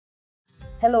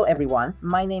Hello everyone,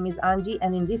 my name is Angie,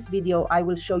 and in this video I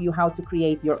will show you how to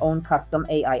create your own custom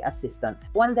AI assistant,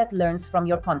 one that learns from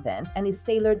your content and is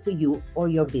tailored to you or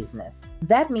your business.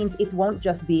 That means it won't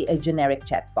just be a generic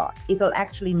chatbot, it'll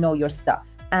actually know your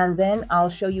stuff. And then I'll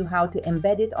show you how to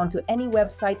embed it onto any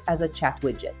website as a chat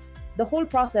widget. The whole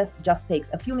process just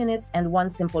takes a few minutes and one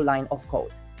simple line of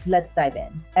code. Let's dive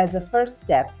in. As a first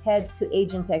step, head to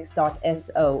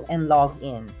AgentX.so and log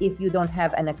in. If you don't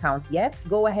have an account yet,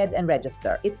 go ahead and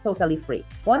register. It's totally free.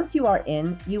 Once you are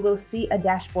in, you will see a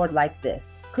dashboard like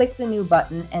this. Click the new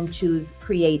button and choose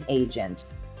Create Agent.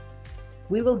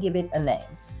 We will give it a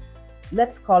name.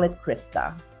 Let's call it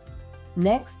Krista.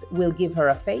 Next, we'll give her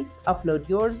a face, upload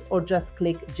yours, or just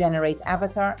click Generate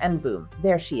Avatar and boom,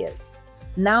 there she is.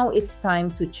 Now it's time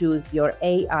to choose your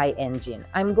AI engine.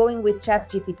 I'm going with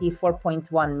ChatGPT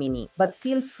 4.1 Mini, but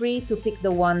feel free to pick the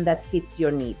one that fits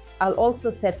your needs. I'll also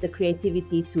set the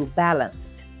creativity to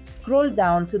balanced. Scroll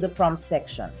down to the prompt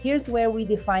section. Here's where we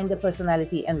define the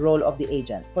personality and role of the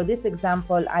agent. For this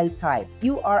example, I'll type,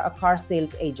 "You are a car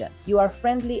sales agent. You are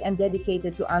friendly and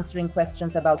dedicated to answering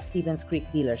questions about Stevens Creek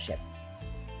dealership."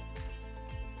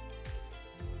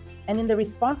 And in the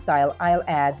response style, I'll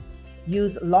add,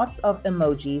 "Use lots of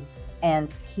emojis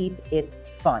and keep it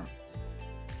fun."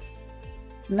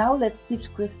 Now let's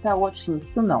teach Krista what she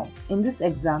needs to know. In this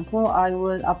example, I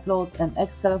will upload an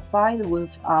Excel file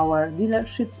with our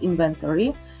dealership's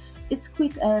inventory. It's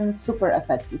quick and super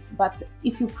effective, but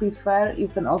if you prefer, you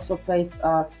can also paste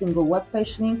a single web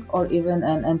page link or even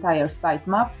an entire site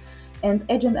map, and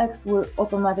AgentX will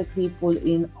automatically pull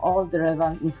in all the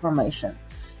relevant information.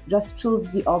 Just choose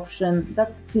the option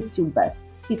that fits you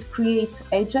best. Hit Create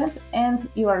Agent and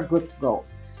you are good to go.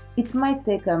 It might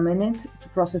take a minute to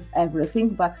process everything,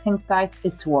 but hang tight,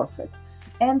 it's worth it.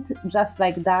 And just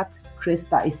like that,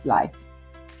 Krista is live.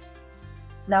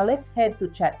 Now let's head to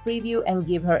Chat Preview and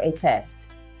give her a test.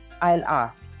 I'll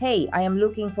ask, "Hey, I am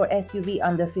looking for SUV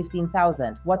under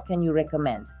 15,000. What can you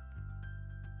recommend?"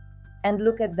 And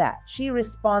look at that, she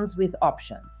responds with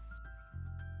options.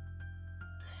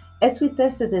 As we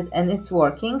tested it and it's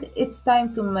working, it's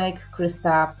time to make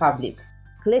Krista public.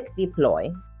 Click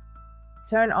Deploy,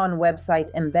 turn on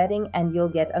website embedding, and you'll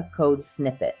get a code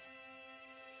snippet.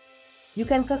 You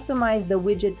can customize the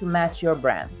widget to match your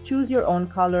brand. Choose your own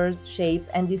colors, shape,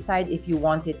 and decide if you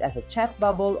want it as a chat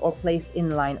bubble or placed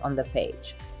inline on the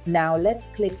page. Now let's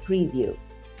click Preview.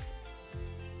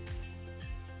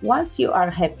 Once you are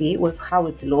happy with how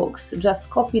it looks, just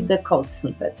copy the code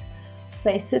snippet.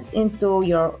 Paste it into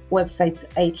your website's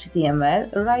HTML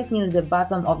right near the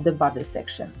bottom of the body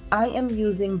section. I am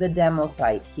using the demo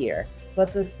site here,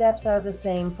 but the steps are the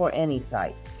same for any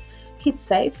sites. Hit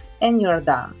Save and you're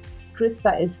done.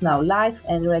 Krista is now live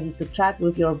and ready to chat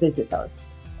with your visitors.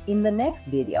 In the next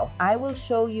video, I will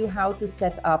show you how to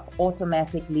set up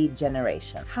automatic lead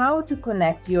generation, how to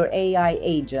connect your AI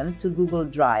agent to Google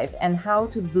Drive, and how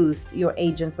to boost your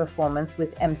agent performance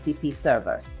with MCP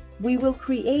servers. We will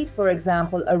create, for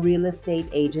example, a real estate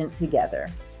agent together.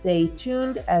 Stay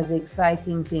tuned as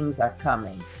exciting things are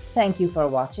coming. Thank you for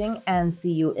watching and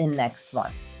see you in next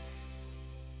one.